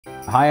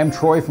Hi, I'm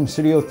Troy from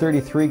Studio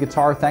 33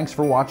 Guitar. Thanks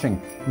for watching.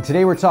 And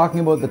today we're talking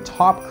about the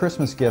top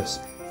Christmas gifts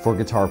for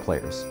guitar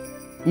players.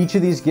 Each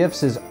of these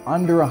gifts is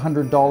under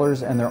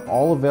 $100 and they're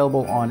all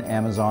available on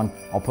Amazon.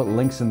 I'll put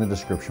links in the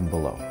description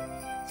below.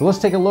 So let's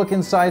take a look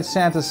inside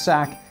Santa's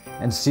sack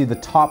and see the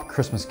top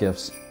Christmas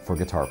gifts for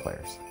guitar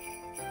players.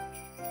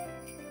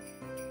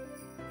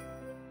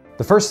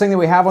 The first thing that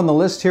we have on the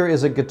list here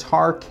is a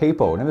guitar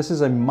capo. Now this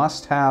is a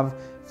must-have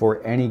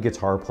for any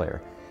guitar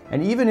player.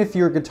 And even if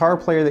your guitar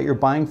player that you're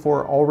buying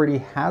for already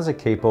has a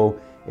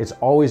capo, it's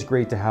always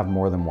great to have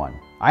more than one.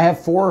 I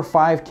have 4 or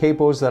 5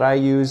 capos that I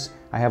use.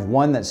 I have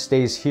one that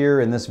stays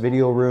here in this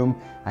video room.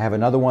 I have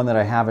another one that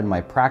I have in my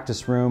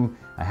practice room.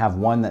 I have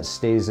one that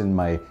stays in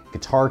my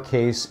guitar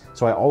case,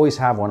 so I always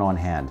have one on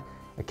hand.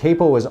 A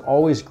capo is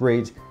always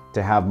great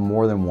to have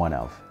more than one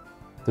of.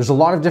 There's a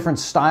lot of different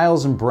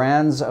styles and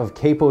brands of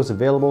capos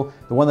available.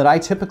 The one that I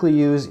typically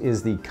use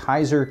is the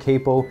Kyser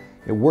capo.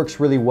 It works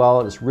really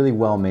well, it's really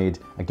well made.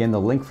 Again, the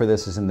link for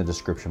this is in the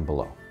description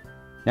below.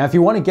 Now, if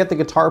you want to get the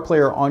guitar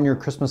player on your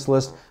Christmas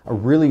list, a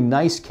really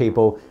nice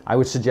capo, I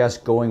would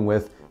suggest going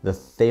with the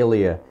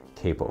Thalia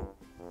capo.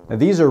 Now,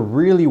 these are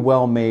really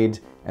well made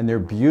and they're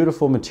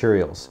beautiful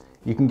materials.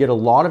 You can get a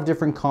lot of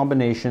different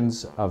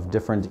combinations of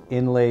different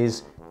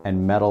inlays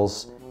and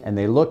metals, and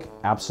they look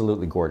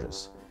absolutely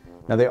gorgeous.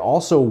 Now, they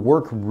also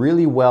work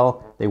really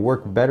well. They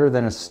work better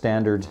than a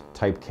standard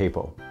type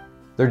capo.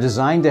 They're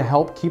designed to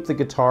help keep the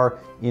guitar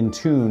in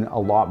tune a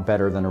lot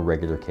better than a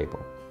regular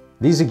capo.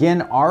 These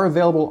again are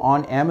available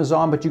on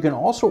Amazon, but you can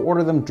also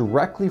order them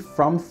directly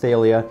from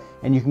Thalia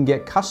and you can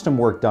get custom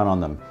work done on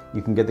them.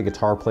 You can get the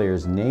guitar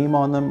player's name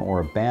on them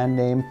or a band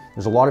name.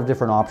 There's a lot of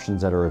different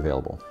options that are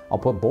available. I'll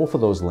put both of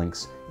those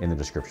links in the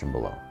description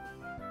below.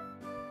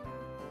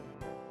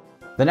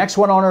 The next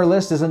one on our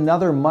list is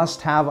another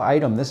must-have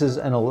item. This is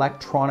an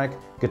electronic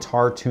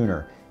guitar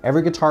tuner.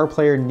 Every guitar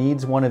player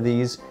needs one of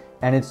these.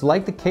 And it's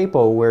like the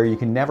capo where you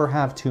can never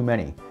have too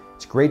many.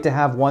 It's great to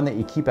have one that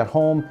you keep at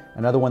home,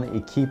 another one that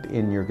you keep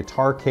in your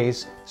guitar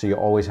case, so you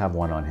always have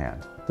one on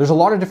hand. There's a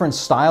lot of different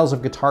styles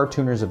of guitar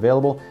tuners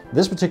available.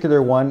 This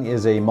particular one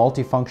is a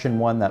multifunction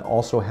one that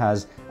also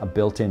has a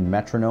built-in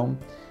metronome.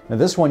 Now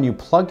this one, you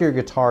plug your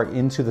guitar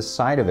into the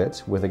side of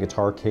it with a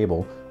guitar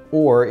cable,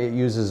 or it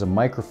uses a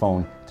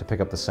microphone to pick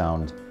up the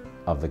sound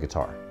of the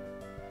guitar.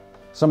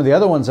 Some of the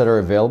other ones that are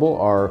available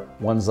are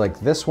ones like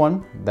this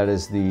one, that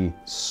is the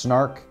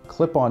Snark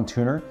clip-on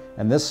tuner,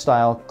 and this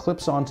style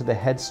clips onto the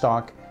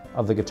headstock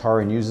of the guitar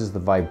and uses the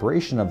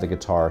vibration of the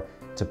guitar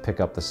to pick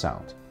up the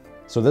sound.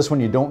 So this one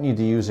you don't need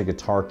to use a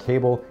guitar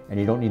cable and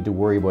you don't need to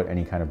worry about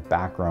any kind of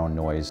background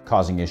noise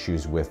causing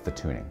issues with the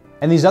tuning.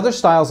 And these other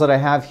styles that I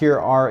have here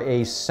are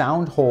a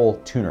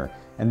Soundhole tuner.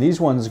 And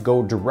these ones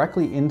go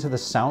directly into the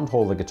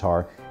Soundhole of the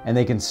guitar and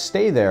they can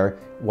stay there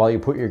while you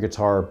put your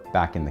guitar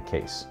back in the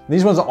case.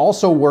 These ones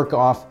also work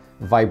off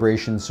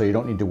vibrations, so you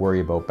don't need to worry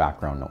about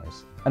background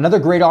noise. Another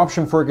great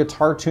option for a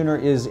guitar tuner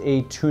is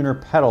a tuner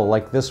pedal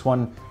like this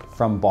one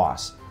from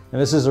Boss. Now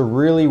this is a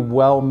really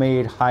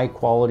well-made,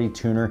 high-quality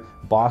tuner.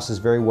 Boss is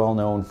very well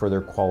known for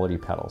their quality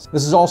pedals.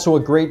 This is also a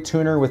great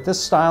tuner. With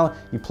this style,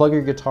 you plug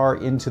your guitar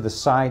into the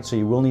side, so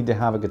you will need to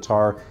have a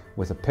guitar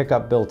with a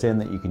pickup built in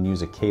that you can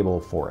use a cable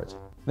for it.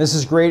 This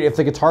is great if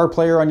the guitar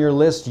player on your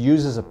list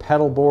uses a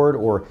pedal board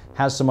or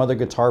has some other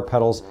guitar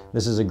pedals.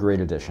 This is a great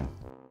addition.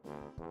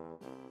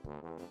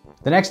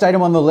 The next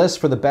item on the list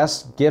for the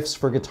best gifts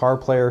for guitar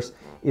players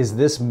is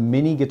this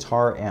mini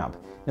guitar amp.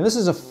 Now this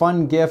is a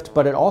fun gift,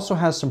 but it also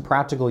has some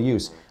practical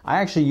use. I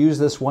actually use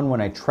this one when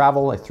I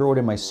travel. I throw it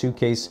in my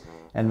suitcase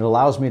and it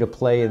allows me to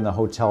play in the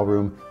hotel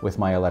room with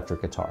my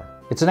electric guitar.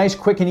 It's a nice,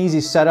 quick and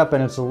easy setup,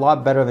 and it's a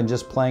lot better than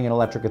just playing an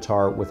electric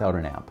guitar without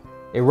an amp.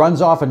 It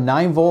runs off a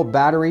 9-volt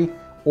battery,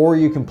 or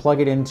you can plug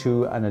it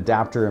into an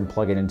adapter and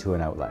plug it into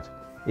an outlet.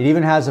 It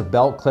even has a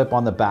belt clip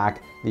on the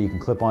back that you can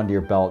clip onto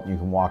your belt and you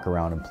can walk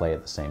around and play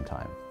at the same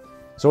time.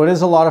 So it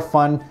is a lot of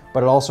fun,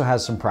 but it also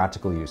has some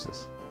practical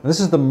uses. And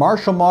this is the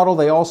Marshall model.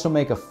 They also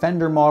make a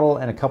Fender model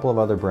and a couple of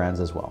other brands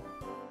as well.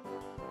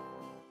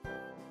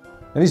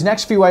 Now these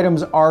next few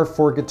items are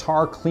for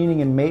guitar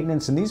cleaning and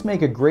maintenance, and these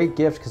make a great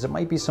gift because it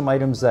might be some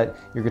items that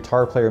your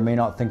guitar player may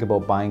not think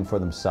about buying for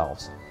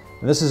themselves.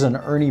 And this is an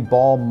Ernie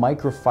ball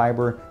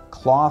microfiber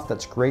cloth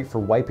that's great for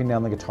wiping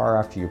down the guitar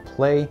after you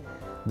play.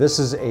 This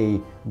is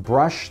a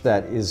brush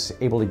that is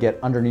able to get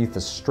underneath the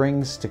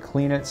strings to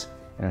clean it,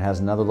 and it has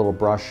another little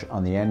brush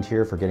on the end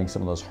here for getting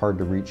some of those hard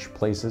to reach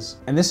places.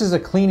 And this is a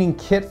cleaning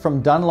kit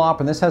from Dunlop,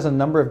 and this has a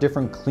number of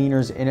different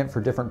cleaners in it for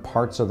different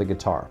parts of the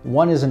guitar.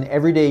 One is an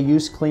everyday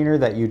use cleaner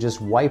that you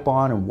just wipe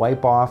on and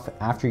wipe off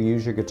after you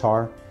use your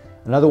guitar.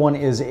 Another one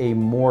is a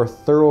more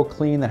thorough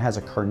clean that has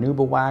a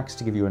carnauba wax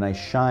to give you a nice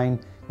shine.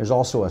 There's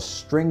also a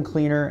string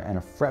cleaner and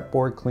a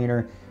fretboard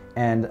cleaner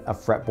and a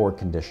fretboard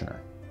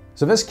conditioner.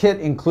 So this kit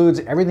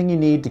includes everything you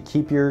need to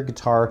keep your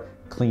guitar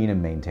clean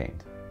and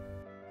maintained.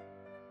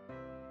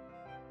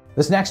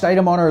 This next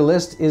item on our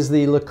list is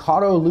the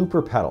Lekato looper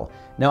pedal.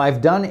 Now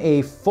I've done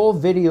a full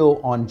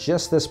video on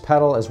just this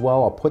pedal as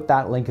well. I'll put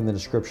that link in the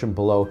description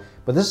below.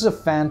 But this is a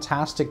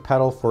fantastic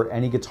pedal for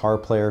any guitar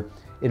player.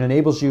 It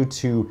enables you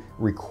to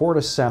record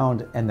a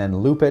sound and then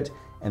loop it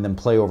and then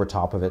play over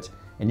top of it.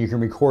 And you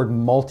can record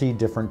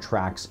different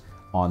tracks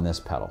on this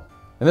pedal.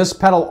 And this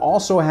pedal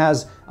also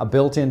has a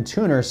built-in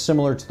tuner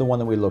similar to the one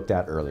that we looked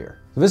at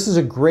earlier. So this is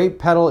a great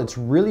pedal. It's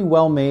really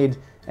well made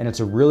and it's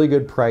a really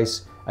good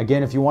price.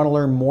 Again, if you want to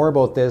learn more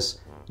about this,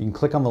 you can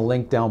click on the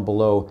link down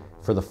below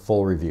for the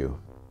full review.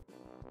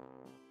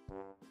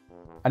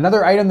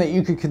 Another item that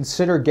you could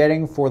consider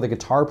getting for the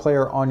guitar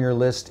player on your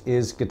list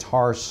is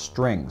guitar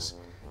strings.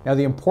 Now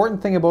the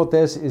important thing about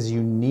this is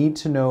you need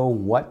to know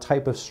what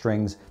type of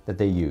strings that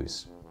they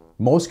use.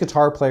 Most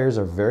guitar players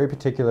are very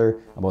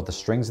particular about the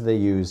strings that they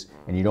use,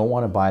 and you don't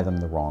want to buy them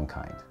the wrong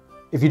kind.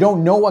 If you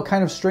don't know what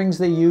kind of strings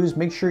they use,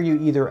 make sure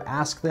you either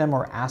ask them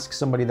or ask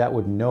somebody that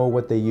would know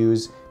what they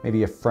use,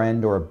 maybe a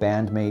friend or a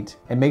bandmate,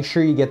 and make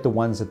sure you get the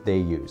ones that they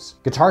use.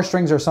 Guitar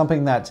strings are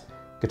something that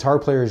guitar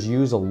players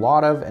use a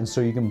lot of, and so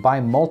you can buy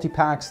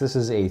multi-packs. This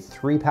is a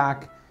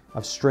 3-pack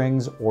of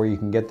strings, or you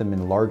can get them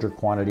in larger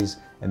quantities,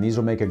 and these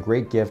will make a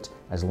great gift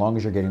as long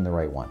as you're getting the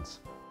right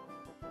ones.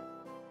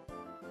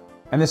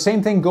 And the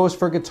same thing goes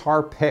for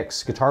guitar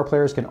picks. Guitar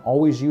players can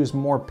always use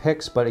more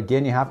picks, but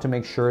again, you have to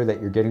make sure that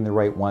you're getting the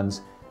right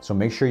ones. So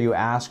make sure you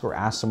ask or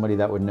ask somebody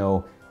that would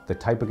know the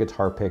type of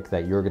guitar pick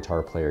that your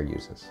guitar player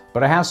uses.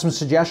 But I have some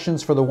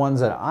suggestions for the ones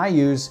that I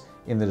use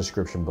in the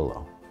description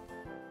below.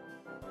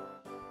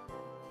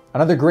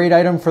 Another great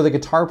item for the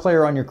guitar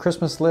player on your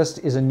Christmas list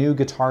is a new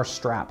guitar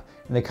strap.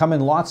 And they come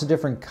in lots of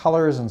different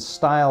colors and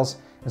styles,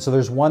 and so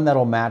there's one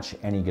that'll match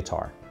any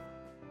guitar.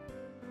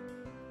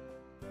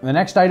 The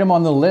next item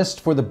on the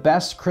list for the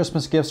best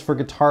Christmas gifts for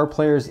guitar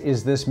players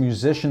is this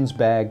musician's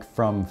bag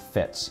from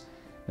Phitz.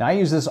 Now I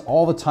use this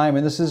all the time,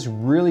 and this is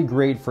really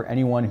great for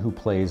anyone who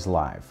plays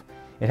live.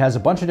 It has a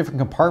bunch of different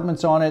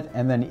compartments on it,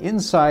 and then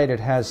inside it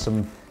has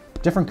some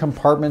different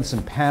compartments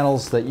and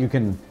panels that you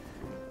can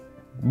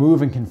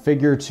move and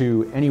configure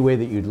to any way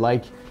that you'd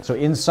like. So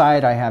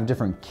inside I have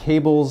different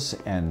cables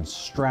and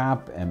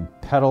strap and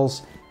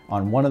pedals.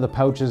 On one of the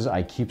pouches,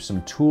 I keep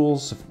some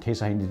tools in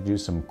case I need to do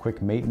some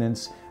quick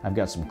maintenance. I've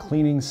got some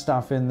cleaning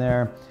stuff in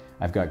there.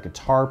 I've got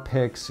guitar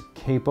picks,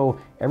 capo,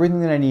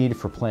 everything that I need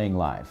for playing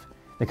live.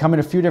 They come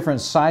in a few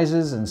different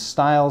sizes and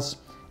styles,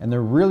 and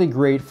they're really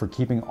great for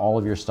keeping all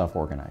of your stuff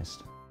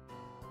organized.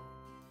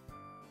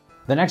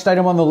 The next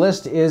item on the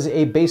list is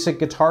a basic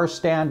guitar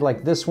stand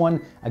like this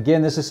one.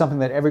 Again, this is something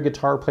that every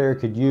guitar player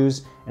could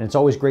use, and it's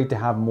always great to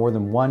have more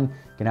than one.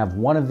 You can have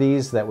one of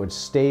these that would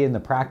stay in the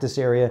practice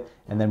area,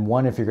 and then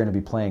one if you're going to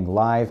be playing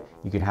live,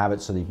 you could have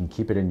it so that you can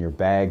keep it in your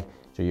bag,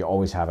 so you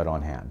always have it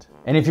on hand.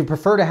 And if you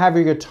prefer to have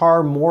your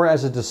guitar more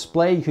as a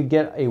display, you could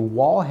get a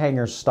wall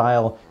hanger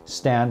style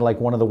stand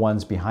like one of the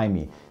ones behind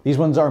me. These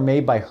ones are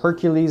made by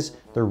Hercules.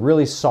 They're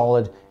really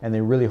solid, and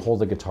they really hold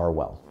the guitar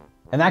well.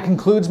 And that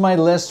concludes my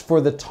list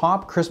for the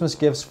top Christmas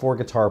gifts for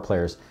guitar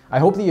players. I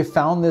hope that you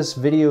found this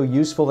video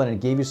useful and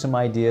it gave you some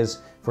ideas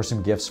for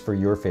some gifts for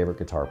your favorite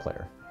guitar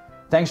player.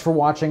 Thanks for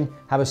watching.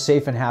 Have a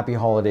safe and happy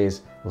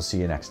holidays. We'll see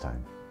you next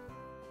time.